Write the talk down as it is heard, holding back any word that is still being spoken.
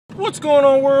What's going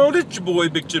on, world? It's your boy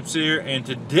Bigchips here, and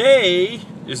today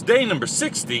is day number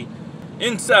 60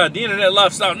 inside the Internet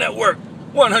Lifestyle Network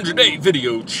 100-Day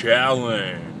Video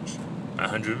Challenge.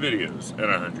 100 videos in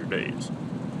 100 days.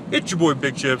 It's your boy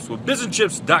Bigchips with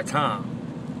BusinessChips.com.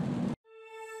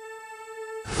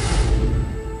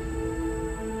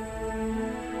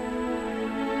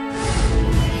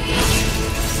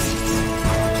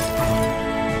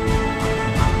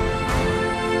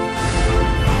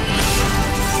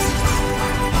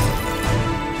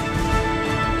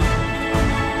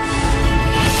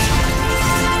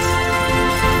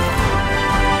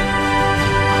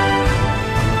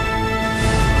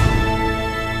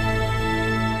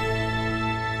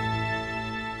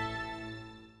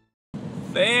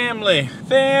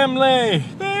 Family.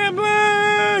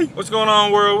 What's going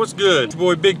on, world? What's good? It's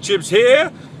your boy Bigchips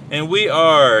here, and we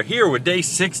are here with day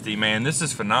 60, man. This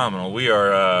is phenomenal. We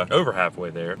are over halfway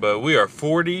there, but we are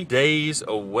 40 days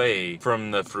away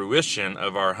from the fruition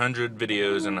of our 100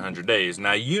 videos in 100 days.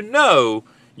 Now, you know,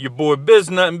 your boy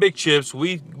Biznut and Bigchips,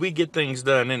 we get things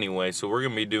done anyway, so we're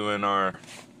gonna be doing our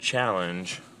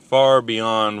challenge far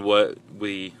beyond what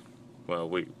we're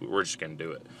just gonna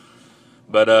do it.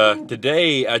 But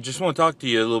today, I just want to talk to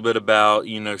you a little bit about,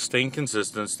 staying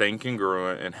consistent, staying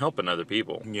congruent, and helping other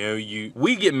people.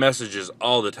 We get messages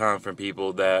all the time from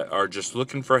people that are just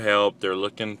looking for help. They're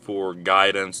looking for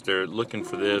guidance. They're looking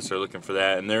for this. They're looking for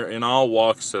that. And they're in all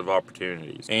walks of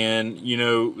opportunities. And,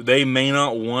 they may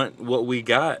not want what we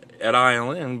got at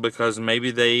ILN because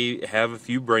maybe they have a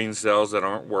few brain cells that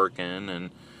aren't working and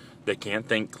they can't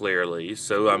think clearly.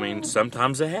 So, I mean,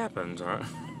 sometimes it happens, right?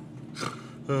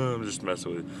 I'm just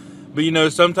messing with you.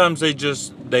 But sometimes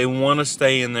they want to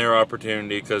stay in their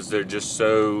opportunity because they're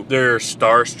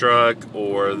starstruck,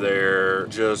 or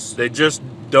they just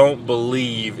don't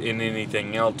believe in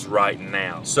anything else right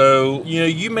now. So,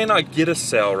 you may not get a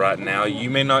sale right now. You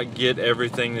may not get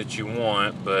everything that you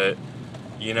want, but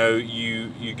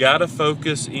you got to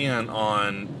focus in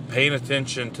on paying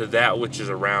attention to that which is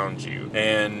around you,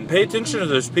 and pay attention to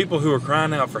those people who are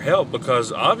crying out for help,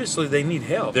 because obviously they need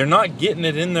help. They're not getting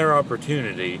it in their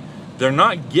opportunity. They're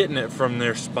not getting it from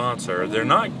their sponsor. They're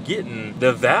not getting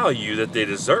the value that they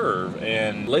deserve.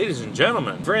 And ladies and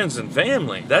gentlemen, friends and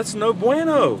family, that's no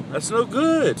bueno. That's no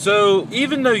good. So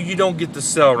even though you don't get the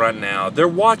sell right now, they're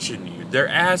watching you. They're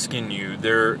asking you.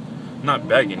 They're not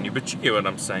begging you, but you get what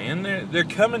I'm saying. They're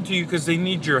coming to you because they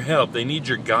need your help. They need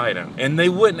your guidance. And they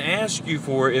wouldn't ask you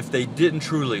for it if they didn't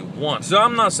truly want. So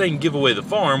I'm not saying give away the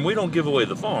farm. We don't give away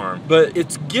the farm. But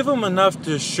it's give them enough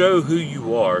to show who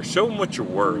you are. Show them what you're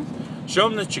worth. Show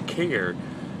them that you care.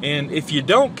 And if you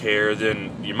don't care,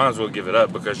 then you might as well give it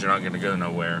up, because you're not going to go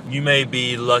nowhere. You may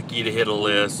be lucky to hit a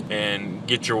list and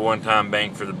get your one-time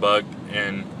bang for the buck.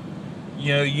 And,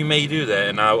 you may do that.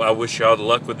 And I wish y'all the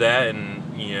luck with that. And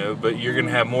but you're going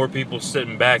to have more people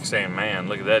sitting back saying, man,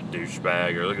 look at that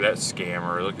douchebag, or look at that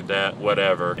scammer, or look at that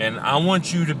whatever. And I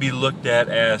want you to be looked at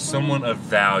as someone of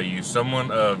value,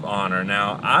 someone of honor.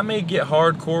 Now, I may get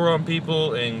hardcore on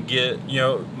people and get,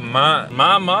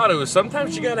 my motto is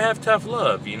sometimes you got to have tough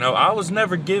love. I was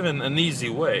never given an easy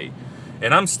way,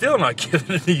 and I'm still not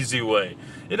given an easy way.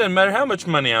 It doesn't matter how much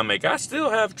money I make. I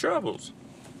still have troubles,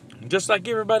 just like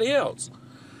everybody else.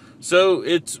 So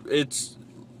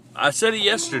I said it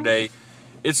yesterday,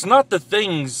 it's not the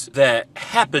things that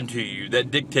happen to you that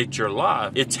dictate your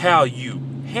life. It's how you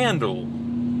handle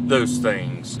those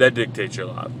things that dictate your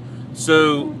life.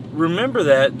 So remember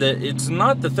that it's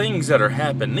not the things that are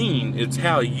happening, it's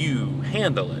how you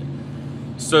handle it.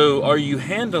 So are you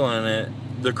handling it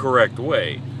the correct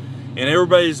way? And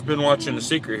everybody's been watching The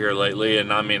Secret here lately,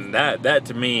 and I mean, that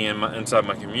to me, inside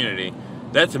my community,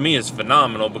 that to me is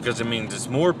phenomenal, because it means it's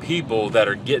more people that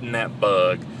are getting that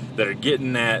bug, that are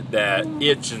getting that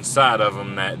itch inside of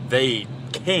them, that they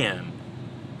can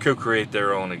co-create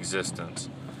their own existence.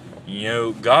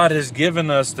 God has given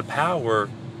us the power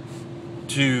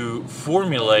to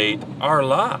formulate our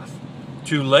life,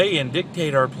 to lay and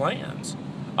dictate our plans,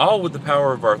 all with the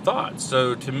power of our thoughts.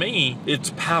 So to me,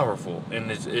 it's powerful,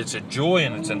 and it's a joy,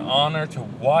 and it's an honor to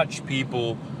watch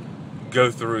people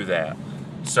go through that.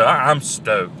 So I'm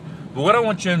stoked. But what I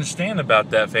want you to understand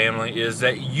about that, family, is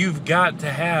that you've got to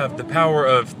have the power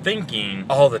of thinking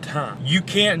all the time. You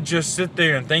can't just sit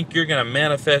there and think you're going to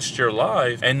manifest your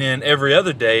life, and then every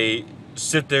other day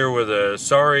sit there with a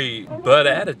sorry butt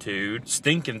attitude,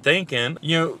 stinking thinking.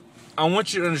 I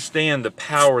want you to understand the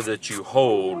power that you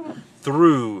hold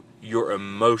through your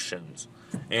emotions.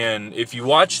 And if you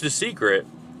watch The Secret,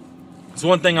 it's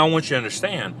one thing I want you to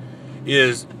understand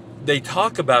is they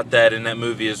talk about that in that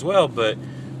movie as well, but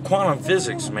quantum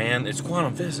physics, man, it's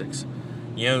quantum physics.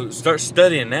 Start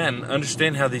studying that and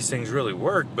understand how these things really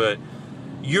work. But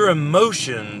your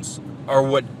emotions are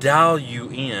what dial you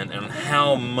in and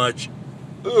how much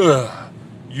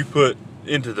you put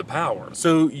into the power.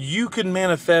 So you can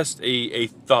manifest a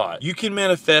thought. You can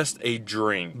manifest a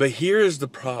dream. But here's the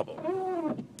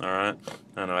problem. All right?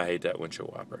 I know I hate that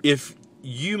windshield wiper. If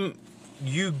you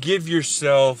give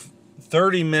yourself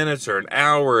 30 minutes or an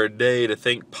hour a day to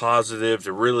think positive,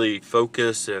 to really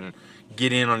focus and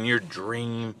get in on your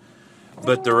dream,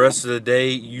 but the rest of the day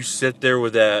you sit there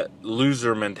with that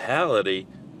loser mentality,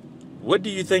 what do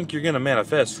you think you're going to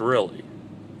manifest really?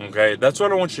 Okay, that's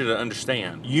what I want you to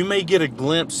understand. You may get a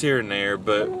glimpse here and there,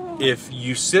 but if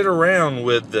you sit around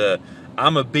with the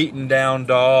I'm a beaten down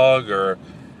dog, or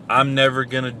I'm never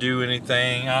going to do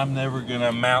anything, I'm never going to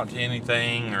amount to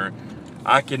anything, or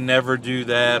I can never do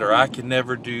that, or I can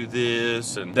never do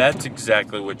this, and that's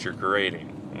exactly what you're creating.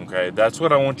 Okay, that's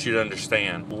what I want you to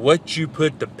understand. What you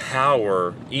put the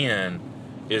power in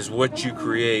is what you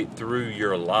create through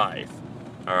your life.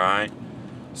 All right?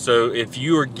 So if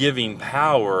you are giving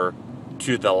power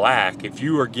to the lack, if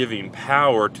you are giving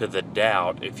power to the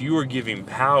doubt, if you are giving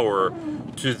power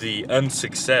to the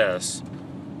unsuccess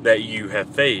that you have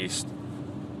faced,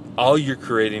 all you're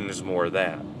creating is more of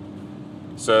that.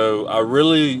 So I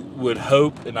really would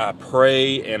hope and I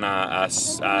pray and I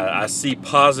see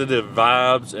positive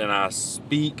vibes and I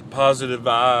speak positive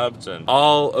vibes and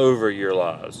all over your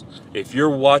lives. If you're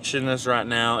watching this right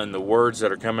now and the words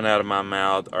that are coming out of my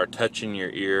mouth are touching your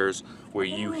ears where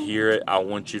you hear it, I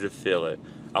want you to feel it.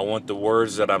 I want the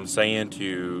words that I'm saying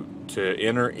to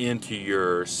enter into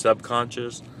your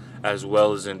subconscious as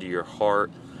well as into your heart.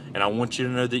 And I want you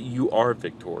to know that you are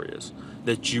victorious,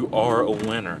 that you are a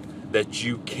winner, that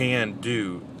you can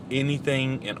do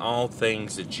anything and all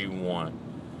things that you want.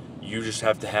 You just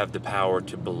have to have the power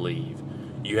to believe.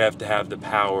 You have to have the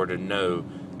power to know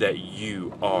that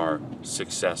you are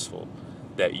successful,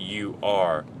 that you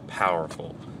are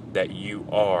powerful, that you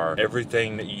are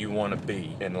everything that you want to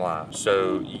be in life.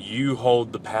 So you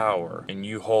hold the power and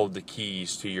you hold the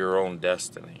keys to your own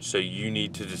destiny. So you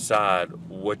need to decide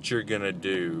what you're going to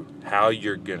do, how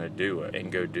you're going to do it, and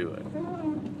go do it.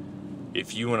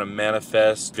 If you want to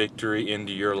manifest victory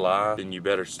into your life, then you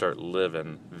better start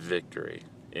living victory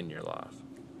in your life.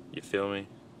 You feel me?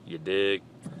 You dig?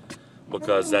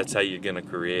 Because that's how you're going to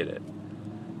create it.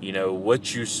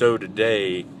 What you sow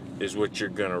today is what you're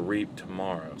going to reap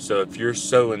tomorrow. So if you're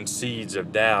sowing seeds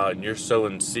of doubt and you're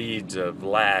sowing seeds of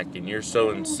lack and you're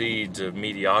sowing seeds of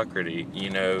mediocrity,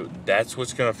 that's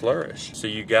what's going to flourish. So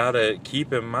you got to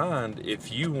keep in mind,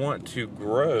 if you want to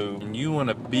grow and you want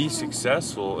to be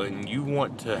successful and you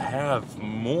want to have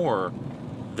more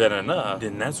than enough,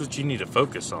 then that's what you need to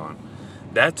focus on.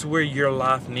 That's where your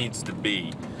life needs to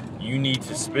be. You need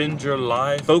to spend your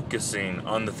life focusing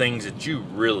on the things that you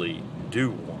really do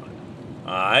want.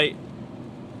 Alright?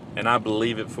 And I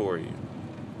believe it for you.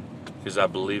 Because I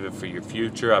believe it for your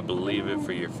future, I believe it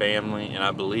for your family, and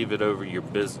I believe it over your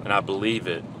business. And I believe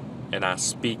it, and I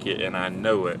speak it, and I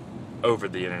know it over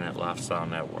the Internet Lifestyle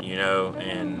Network.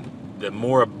 And the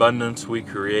more abundance we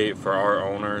create for our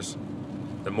owners,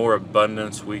 the more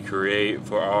abundance we create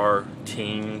for our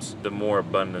teams, the more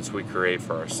abundance we create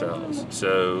for ourselves.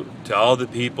 So to all the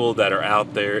people that are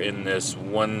out there in this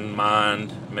one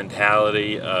mind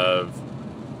mentality of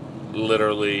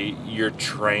literally you're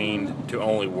trained to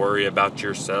only worry about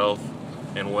yourself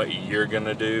and what you're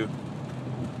gonna do,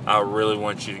 I really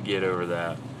want you to get over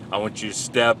that. I want you to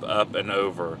step up and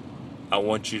over. I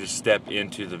want you to step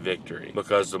into the victory,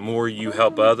 because the more you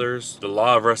help others, the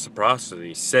law of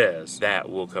reciprocity says that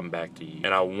will come back to you.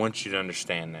 And I want you to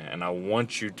understand that, and I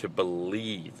want you to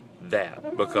believe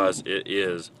that, because it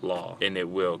is law and it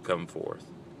will come forth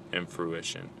in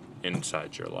fruition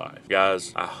inside your life.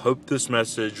 Guys, I hope this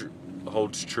message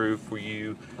holds true for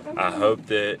you. I hope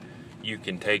that you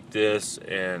can take this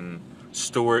and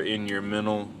store it in your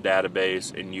mental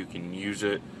database and you can use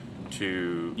it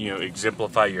to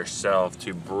exemplify yourself,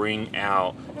 to bring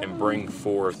out and bring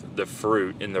forth the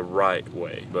fruit in the right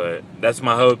way. But that's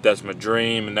my hope, that's my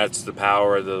dream, and that's the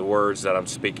power of the words that I'm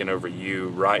speaking over you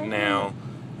right now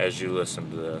as you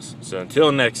listen to this. So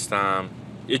until next time,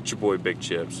 it's your boy Big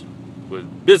Chips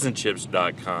with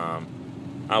BusinessChips.com.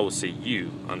 I will see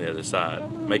you on the other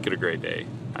side. Make it a great day.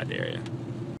 I dare you.